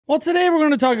Well, today we're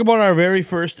going to talk about our very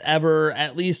first ever,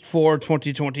 at least for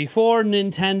 2024,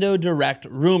 Nintendo Direct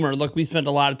rumor. Look, we spent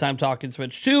a lot of time talking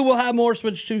Switch 2. We'll have more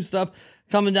Switch 2 stuff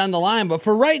coming down the line. But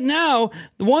for right now,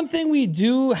 the one thing we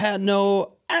do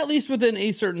know, at least within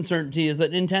a certain certainty, is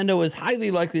that Nintendo is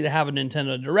highly likely to have a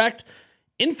Nintendo Direct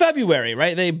in February,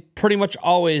 right? They pretty much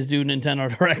always do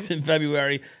Nintendo Directs in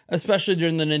February, especially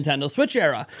during the Nintendo Switch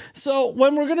era. So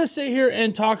when we're going to sit here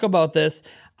and talk about this,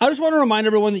 I just want to remind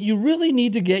everyone that you really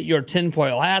need to get your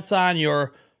tinfoil hats on,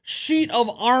 your sheet of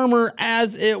armor,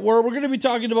 as it were. We're going to be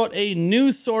talking about a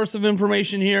new source of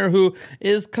information here who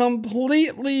is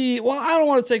completely, well, I don't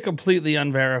want to say completely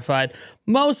unverified,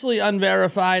 mostly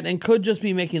unverified, and could just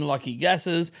be making lucky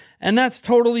guesses, and that's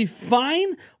totally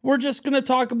fine. We're just going to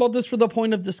talk about this for the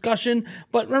point of discussion.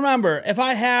 But remember, if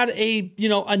I had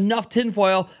enough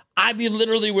tinfoil, I'd be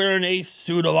literally wearing a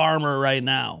suit of armor right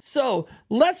now. So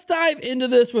let's dive into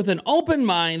this with an open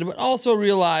mind, but also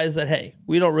realize that, hey,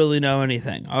 we don't really know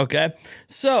anything, okay?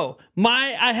 So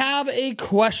I have a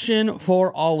question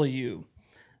for all of you.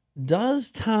 Does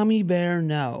Tommy Bear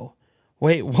know?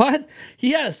 Wait, what?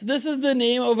 Yes, this is the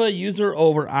name of a user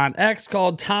over on X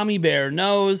called Tommy Bear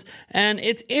Knows, and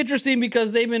it's interesting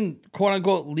because they've been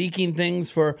quote-unquote leaking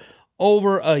things for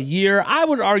over a year. I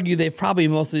would argue they've probably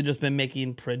mostly just been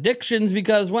making predictions,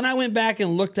 because when I went back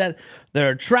and looked at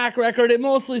their track record, it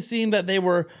mostly seemed that they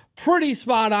were pretty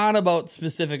spot on about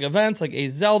specific events like a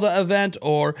Zelda event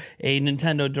or a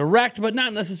Nintendo Direct, but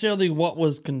not necessarily what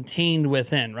was contained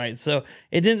within, right? So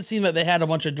it didn't seem that they had a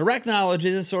bunch of direct knowledge. They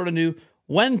just sort of knew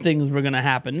when things were going to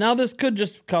happen. Now, this could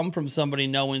just come from somebody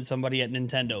knowing somebody at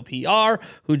Nintendo PR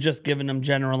who just given them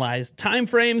generalized time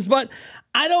frames, but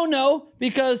I don't know,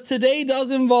 because today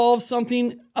does involve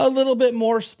something a little bit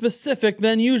more specific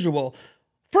than usual.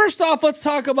 First off, let's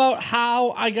talk about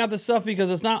how I got this stuff, because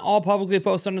it's not all publicly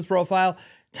posted on his profile.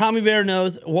 Tommy Bear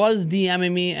Knows was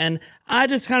DMing me, and I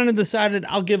just kind of decided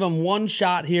I'll give him one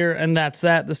shot here, and that's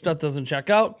that. The stuff doesn't check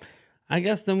out. I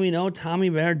guess then we know Tommy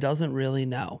Bear doesn't really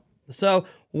know. So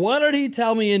what did he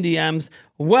tell me in DMs?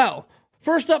 Well,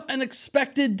 first up, an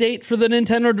expected date for the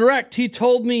Nintendo Direct. He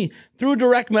told me through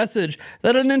direct message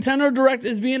that a Nintendo Direct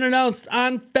is being announced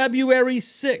on February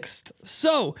 6th.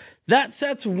 So that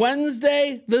sets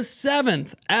Wednesday the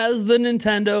 7th as the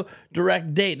Nintendo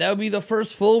Direct date. That would be the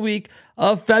first full week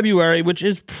of February, which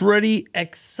is pretty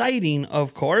exciting,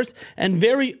 of course, and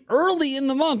very early in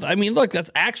the month. I mean, look,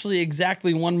 that's actually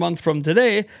exactly 1 month from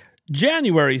today,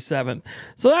 January 7th.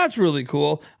 So that's really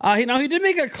cool. Now, he did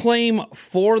make a claim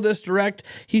for this Direct.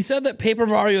 He said that Paper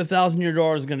Mario Thousand Year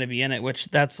Door is going to be in it, which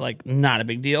that's like not a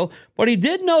big deal. But he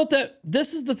did note that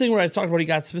this is the thing where I talked about he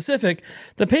got specific.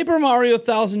 The Paper Mario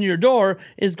Thousand Year Door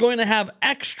is going to have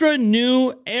extra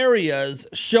new areas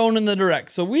shown in the Direct.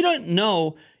 So we don't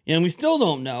know, and we still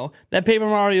don't know, that Paper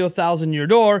Mario Thousand Year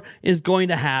Door is going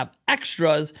to have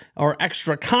extras or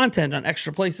extra content on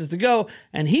extra places to go.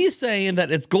 And he's saying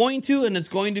that it's going to, and it's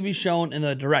going to be shown in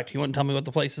the Direct. He wouldn't tell me what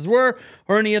the places were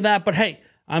or any of that, but hey,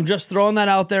 I'm just throwing that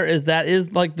out there, as that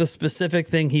is like the specific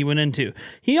thing he went into.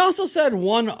 He also said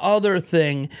one other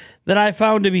thing that I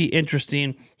found to be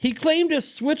interesting. He claimed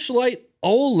his Switch Lite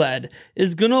OLED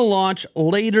is going to launch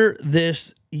later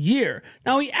this year.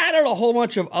 Now, he added a whole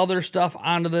bunch of other stuff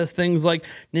onto this, things like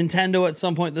Nintendo at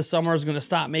some point this summer is going to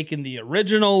stop making the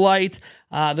original Lite.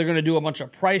 They're going to do a bunch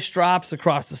of price drops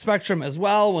across the spectrum as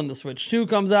well when the Switch 2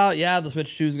 comes out. Yeah, the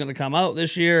Switch 2 is going to come out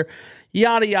this year,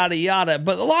 yada, yada, yada.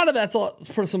 But a lot of that's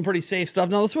some pretty safe stuff.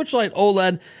 Now, the Switch Lite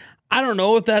OLED, I don't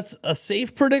know if that's a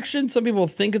safe prediction. Some people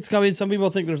think it's coming. Some people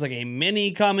think there's like a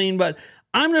mini coming, but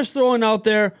I'm just throwing out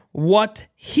there what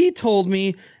he told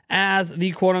me as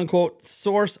the quote-unquote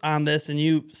source on this, and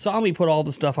you saw me put all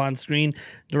the stuff on screen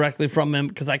directly from him,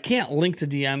 because I can't link to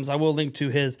DMs. I will link to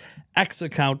his X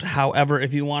account, however,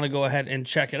 if you want to go ahead and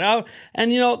check it out.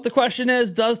 And, the question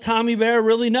is, does Tommy Bear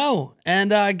really know?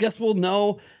 And I guess we'll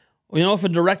know, if a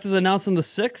Direct is announced on the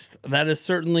 6th, that is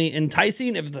certainly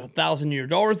enticing. If the Thousand Year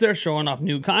Door is there showing off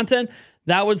new content,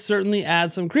 that would certainly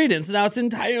add some credence. Now, it's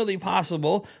entirely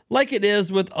possible, like it is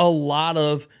with a lot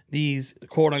of these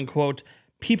quote-unquote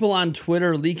people on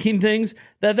Twitter leaking things,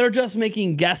 that they're just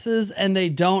making guesses and they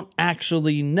don't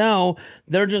actually know.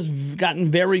 They're just gotten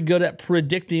very good at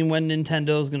predicting when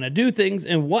Nintendo's going to do things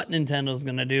and what Nintendo's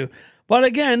going to do. But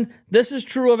again, this is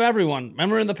true of everyone.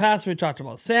 Remember in the past we talked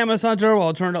about Samus Hunter?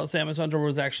 Well, it turned out Samus Hunter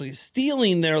was actually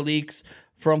stealing their leaks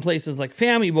from places like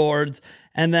Family Boards,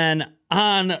 and then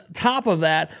on top of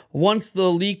that, once the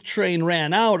leak train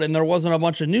ran out and there wasn't a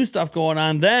bunch of new stuff going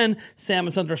on, then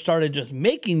Samus Hunter started just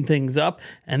making things up,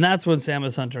 and that's when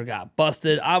Samus Hunter got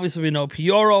busted. Obviously, we know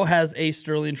Pioro has a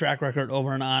sterling track record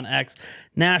over and on X.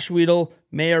 Nash Weedle,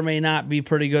 may or may not be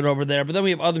pretty good over there. But then we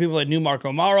have other people like New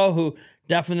Marco Mauro, who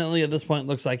definitely at this point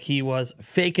looks like he was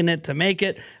faking it to make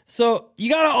it. So you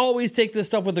got to always take this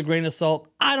stuff with a grain of salt.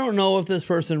 I don't know if this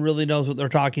person really knows what they're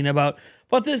talking about,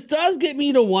 but this does get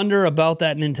me to wonder about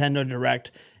that Nintendo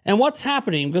Direct and what's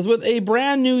happening, because with a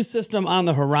brand new system on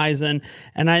the horizon,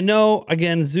 and I know,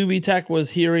 again, Zubitech was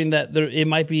hearing that it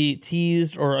might be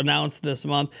teased or announced this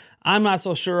month. I'm not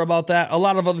so sure about that. A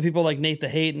lot of other people like Nate the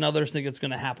Hate and others think it's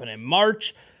going to happen in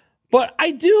March. But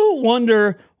I do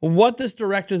wonder what this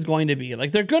Direct is going to be.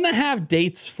 Like, they're going to have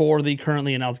dates for the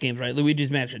currently announced games, right?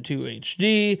 Luigi's Mansion 2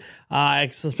 HD. I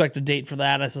suspect a date for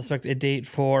that. I suspect a date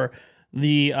for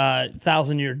the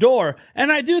Thousand Year Door.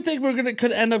 And I do think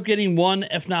could end up getting one,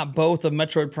 if not both, of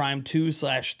Metroid Prime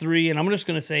 2/3. And I'm just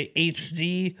going to say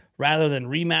HD rather than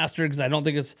remastered, because I don't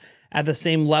think it's at the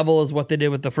same level as what they did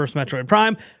with the first Metroid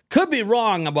Prime. Could be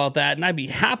wrong about that, and I'd be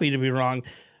happy to be wrong.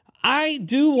 I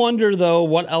do wonder, though,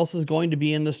 what else is going to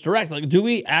be in this Direct. Like, do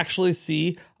we actually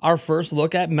see our first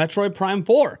look at Metroid Prime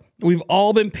 4? We've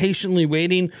all been patiently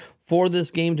waiting for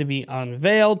this game to be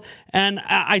unveiled, and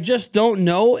I just don't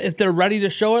know if they're ready to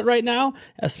show it right now,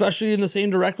 especially in the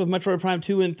same Direct with Metroid Prime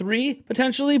 2 and 3,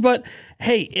 potentially. But,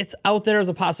 hey, it's out there as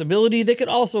a possibility. They could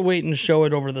also wait and show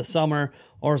it over the summer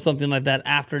or something like that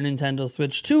after Nintendo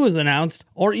Switch 2 is announced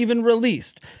or even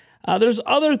released. There's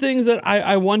other things that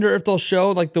I wonder if they'll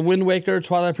show, like the Wind Waker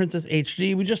Twilight Princess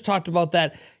HD. We just talked about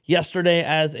that yesterday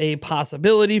as a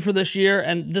possibility for this year,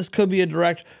 and this could be a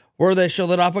Direct where they show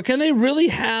that off. But can they really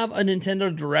have a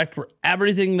Nintendo Direct where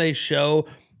everything they show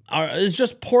is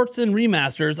just ports and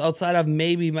remasters outside of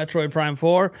maybe Metroid Prime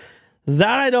 4?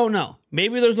 That I don't know.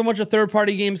 Maybe there's a bunch of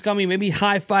third-party games coming. Maybe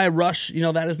Hi-Fi Rush,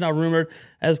 that is now rumored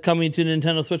as coming to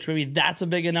Nintendo Switch. Maybe that's a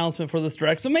big announcement for this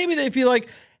Direct. So maybe they feel like,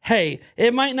 hey,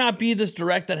 it might not be this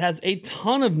Direct that has a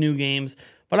ton of new games,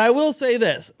 but I will say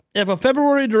this. If a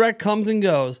February Direct comes and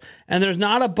goes, and there's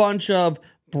not a bunch of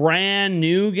brand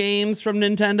new games from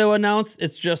Nintendo announced,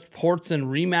 it's just ports and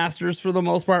remasters for the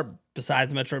most part,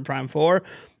 besides Metroid Prime 4,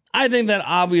 I think that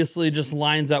obviously just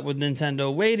lines up with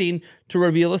Nintendo waiting to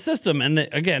reveal a system. And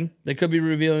again, they could be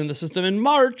revealing the system in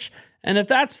March. And if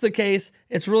that's the case,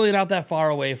 it's really not that far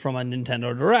away from a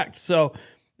Nintendo Direct. So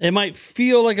it might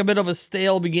feel like a bit of a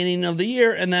stale beginning of the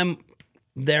year. And then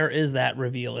there is that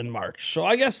reveal in March. So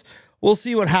I guess we'll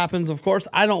see what happens. Of course,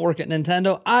 I don't work at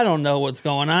Nintendo. I don't know what's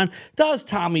going on. Does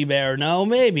Tommy Bear know?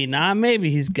 Maybe not.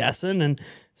 Maybe he's guessing and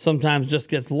sometimes just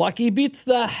gets lucky, beats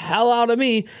the hell out of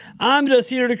me. I'm just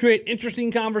here to create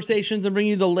interesting conversations and bring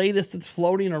you the latest that's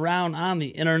floating around on the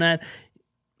internet,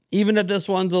 even if this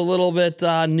one's a little bit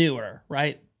newer,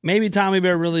 right? Maybe Tommy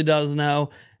Bear really does know,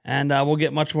 and we'll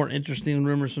get much more interesting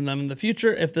rumors from them in the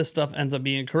future if this stuff ends up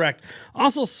being correct.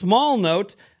 Also, small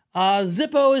note,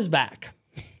 Zippo is back.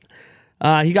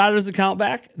 He got his account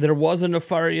back. There was a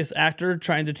nefarious actor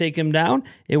trying to take him down.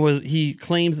 He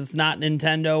claims it's not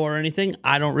Nintendo or anything.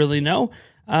 I don't really know.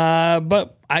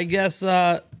 But I guess,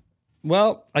 I guess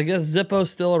Zippo's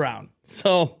still around.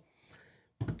 So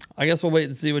I guess we'll wait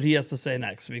and see what he has to say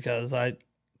next, because I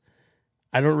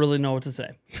don't really know what to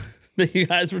say. Thank you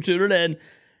guys for tuning in.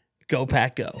 Go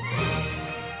Pack Go.